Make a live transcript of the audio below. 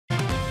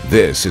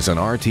This is an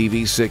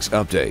RTV6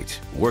 update,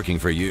 working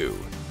for you.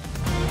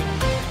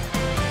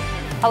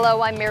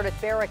 Hello, I'm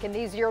Meredith Barrick, and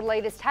these are your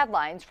latest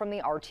headlines from the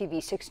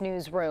RTV6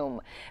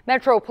 newsroom.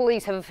 Metro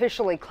Police have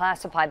officially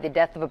classified the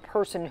death of a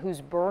person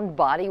whose burned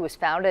body was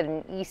found at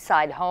an East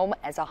Side home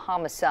as a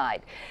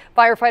homicide.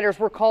 Firefighters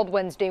were called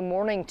Wednesday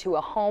morning to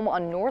a home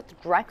on North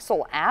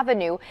Drexel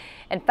Avenue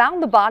and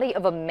found the body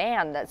of a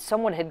man that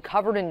someone had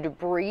covered in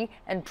debris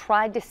and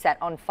tried to set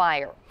on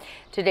fire.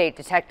 Today,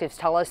 detectives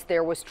tell us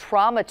there was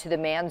trauma to the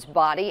man's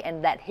body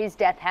and that his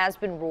death has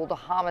been ruled a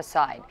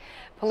homicide.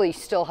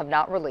 Police still have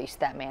not released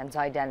that man's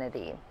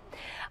identity.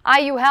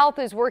 IU Health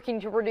is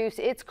working to reduce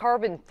its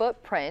carbon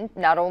footprint,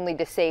 not only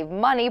to save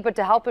money, but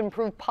to help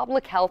improve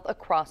public health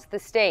across the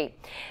state.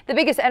 The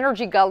biggest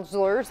energy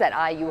guzzlers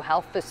at IU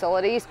Health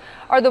facilities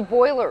are the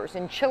boilers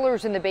and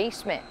chillers in the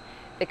basement.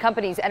 The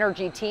company's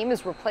energy team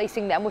is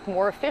replacing them with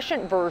more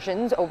efficient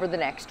versions over the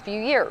next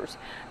few years.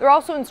 They're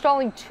also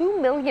installing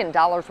 $2 million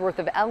worth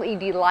of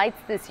LED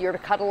lights this year to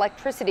cut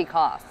electricity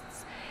costs.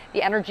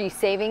 The energy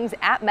savings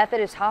at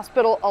Methodist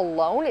Hospital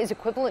alone is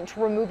equivalent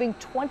to removing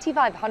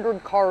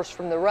 2,500 cars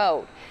from the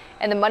road.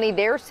 And the money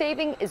they're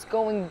saving is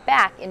going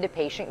back into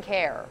patient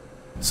care.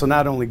 So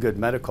not only good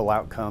medical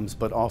outcomes,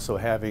 but also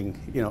having,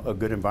 a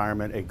good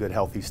environment, a good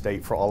healthy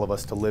state for all of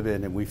us to live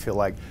in. And we feel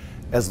like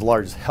as the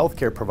largest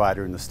healthcare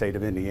provider in the state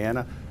of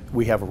Indiana,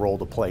 we have a role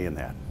to play in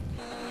that.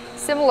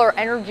 Similar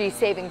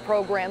energy-saving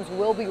programs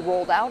will be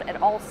rolled out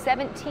at all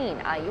 17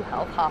 IU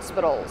Health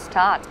hospitals.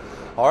 Todd.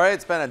 All right,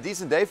 it's been a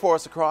decent day for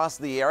us across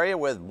the area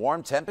with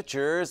warm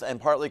temperatures and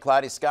partly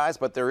cloudy skies,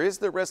 but there is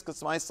the risk of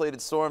some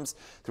isolated storms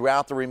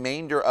throughout the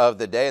remainder of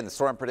the day. And the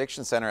Storm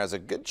Prediction Center has a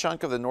good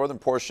chunk of the northern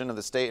portion of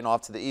the state and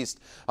off to the east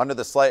under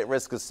the slight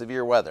risk of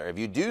severe weather. If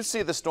you do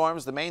see the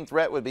storms, the main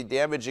threat would be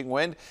damaging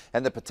wind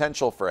and the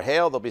potential for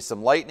hail. There'll be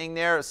some lightning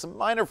there, some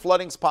minor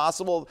floodings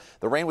possible.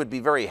 The rain would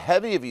be very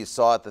heavy if you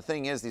saw it. The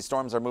thing is, these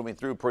storms are moving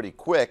through pretty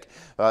quick,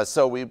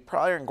 so we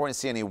probably aren't going to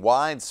see any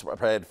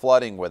widespread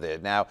flooding with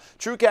it. Now,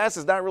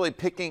 TrueCast is not really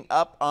picking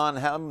up on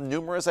how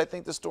numerous I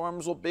think the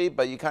storms will be,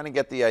 but you kind of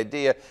get the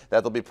idea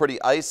that they'll be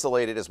pretty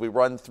isolated as we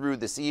run through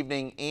this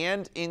evening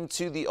and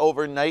into the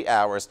overnight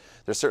hours.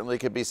 There certainly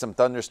could be some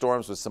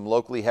thunderstorms with some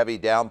locally heavy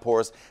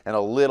downpours and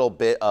a little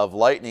bit of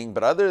lightning,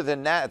 but other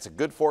than that, it's a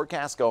good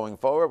forecast going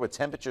forward with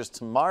temperatures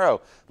tomorrow,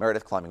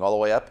 Meredith, climbing all the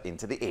way up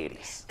into the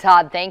 80s.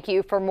 Todd, thank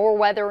you. For more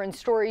weather and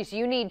stories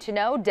you need to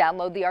know,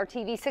 download the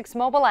RTV6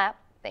 mobile app.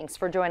 Thanks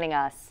for joining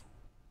us.